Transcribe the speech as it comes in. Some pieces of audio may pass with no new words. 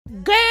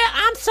Girl,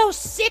 I'm so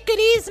sick of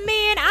these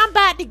men, I'm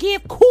about to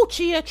give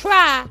coochie a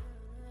try.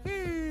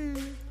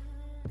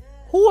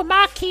 Who am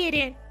I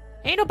kidding?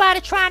 Ain't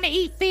nobody trying to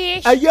eat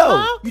fish. Hey, yo,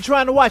 huh? you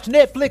trying to watch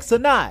Netflix or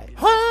not?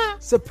 Huh?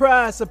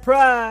 Surprise,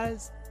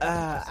 surprise.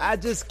 I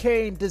just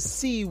came to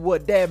see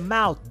what that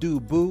mouth do,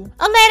 boo.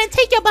 Aladdin,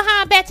 take your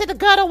behind back to the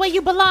gutter where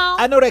you belong.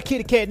 I know that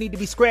kitty cat need to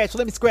be scratched.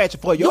 Let me scratch it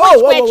for you. You ain't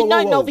scratching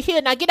nothing over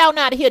here. Now get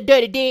out of here,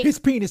 dirty dick. His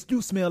penis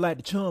do smell like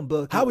the chum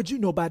bucket. How would you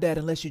know about that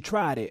unless you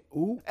tried it?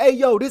 Ooh. Hey,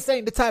 yo, this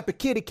ain't the type of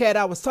kitty cat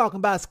I was talking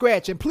about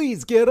scratching.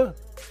 Please get her.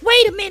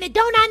 Wait a minute,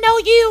 don't I know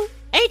you?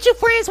 Ain't you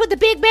friends with the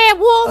big bad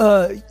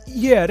wolf?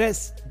 Yeah,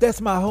 that's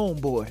my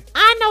homeboy.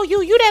 I know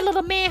you. You that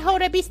little man hoe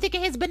that be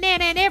sticking his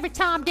banana in every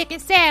Tom, Dick,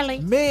 and Sally.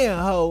 Man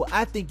ho,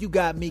 I think you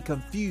got me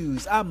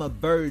confused. I'm a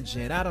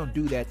virgin. I don't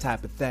do that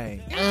type of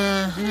thing.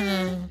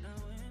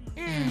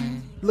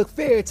 Look,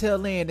 fairy tale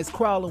land is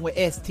crawling with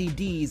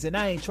STDs and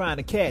I ain't trying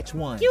to catch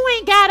one. You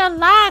ain't gotta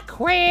lie,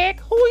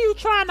 Craig. Who you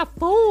trying to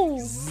fool?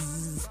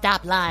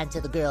 Stop lying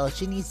to the girl.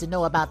 She needs to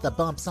know about the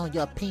bumps on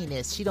your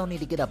penis. She don't need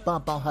to get a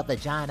bump on her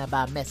vagina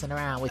by messing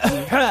around with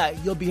you.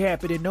 You'll be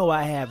happy to know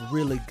I have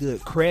really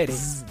good credit.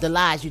 The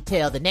lies you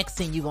tell, the next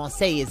thing you gonna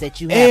say is that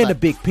you have a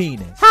big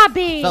penis. How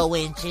big? 4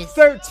 inches.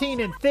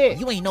 13 and thick.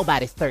 You ain't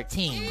nobody's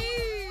 13.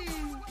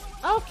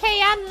 Okay,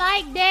 I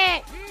like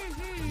that.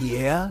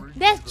 Yeah?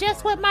 That's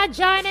just what my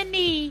vagina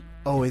need.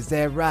 Oh, is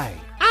that right?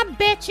 I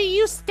bet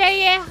you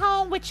stay at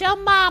home with your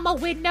mama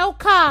with no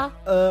car.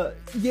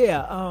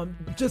 Yeah,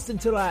 just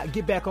until I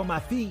get back on my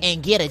feet.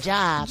 And get a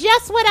job.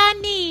 Just what I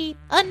need.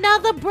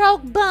 Another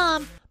broke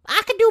bum.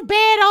 I can do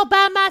bad all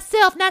by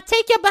myself. Now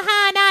take your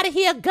behind out of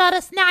here,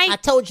 gutter snipe. I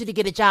told you to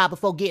get a job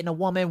before getting a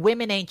woman.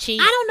 Women ain't cheap.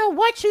 I don't know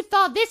what you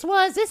thought this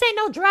was. This ain't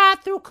no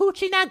drive-through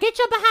coochie. Now get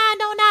your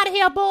behind on out of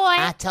here, boy.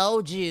 I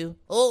told you.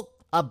 Oh,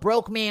 a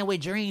broke man with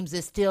dreams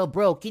is still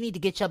broke. You need to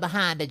get your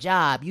behind a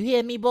job. You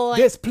hear me, boy?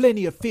 There's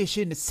plenty of fish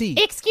in the sea.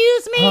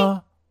 Excuse me? Huh?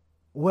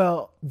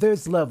 Well,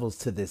 there's levels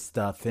to this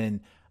stuff,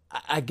 and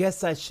I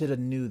guess I should have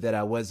knew that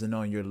I wasn't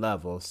on your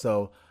level,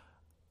 so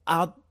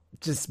I'll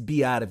just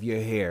be out of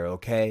your hair,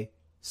 okay?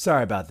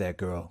 Sorry about that,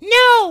 girl.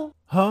 No!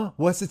 Huh?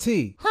 What's the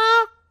tea?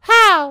 Huh?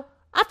 How?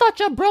 I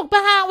thought your broke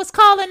behind was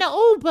calling an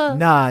Uber.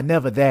 Nah,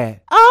 never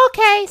that.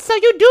 Okay, so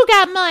you do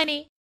got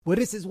money. Well,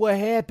 this is what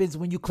happens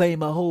when you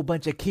claim a whole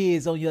bunch of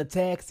kids on your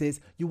taxes.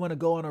 You want to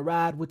go on a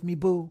ride with me,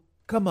 boo?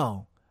 Come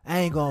on. I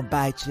ain't gonna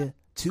bite you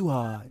too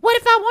hard. What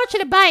if I want you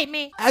to bite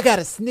me? I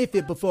gotta sniff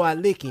it before I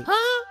lick it.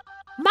 Huh?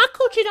 My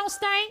coochie don't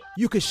stink.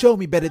 You can show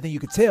me better than you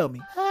can tell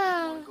me.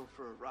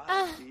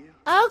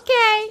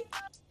 Okay.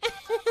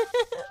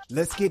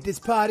 Let's get this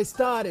party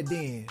started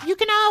then. You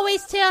can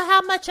always tell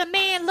how much a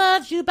man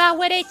loves you by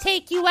where they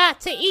take you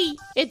out to eat.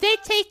 If they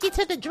take you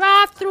to the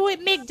drive-thru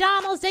at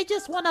McDonald's, they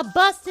just want to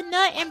bust a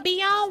nut and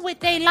be on with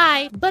their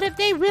life. But if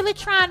they really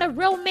trying to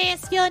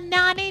romance your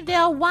nanny,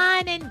 they'll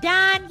wine and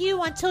dine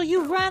you until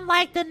you run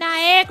like the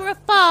Niagara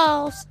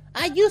Falls.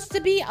 I used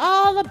to be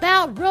all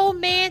about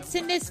romance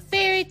in this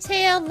fairy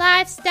tale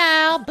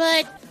lifestyle,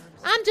 but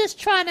I'm just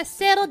trying to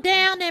settle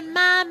down and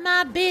mind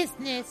my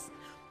business.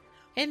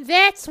 And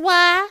that's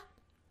why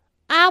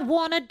I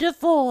want a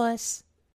divorce.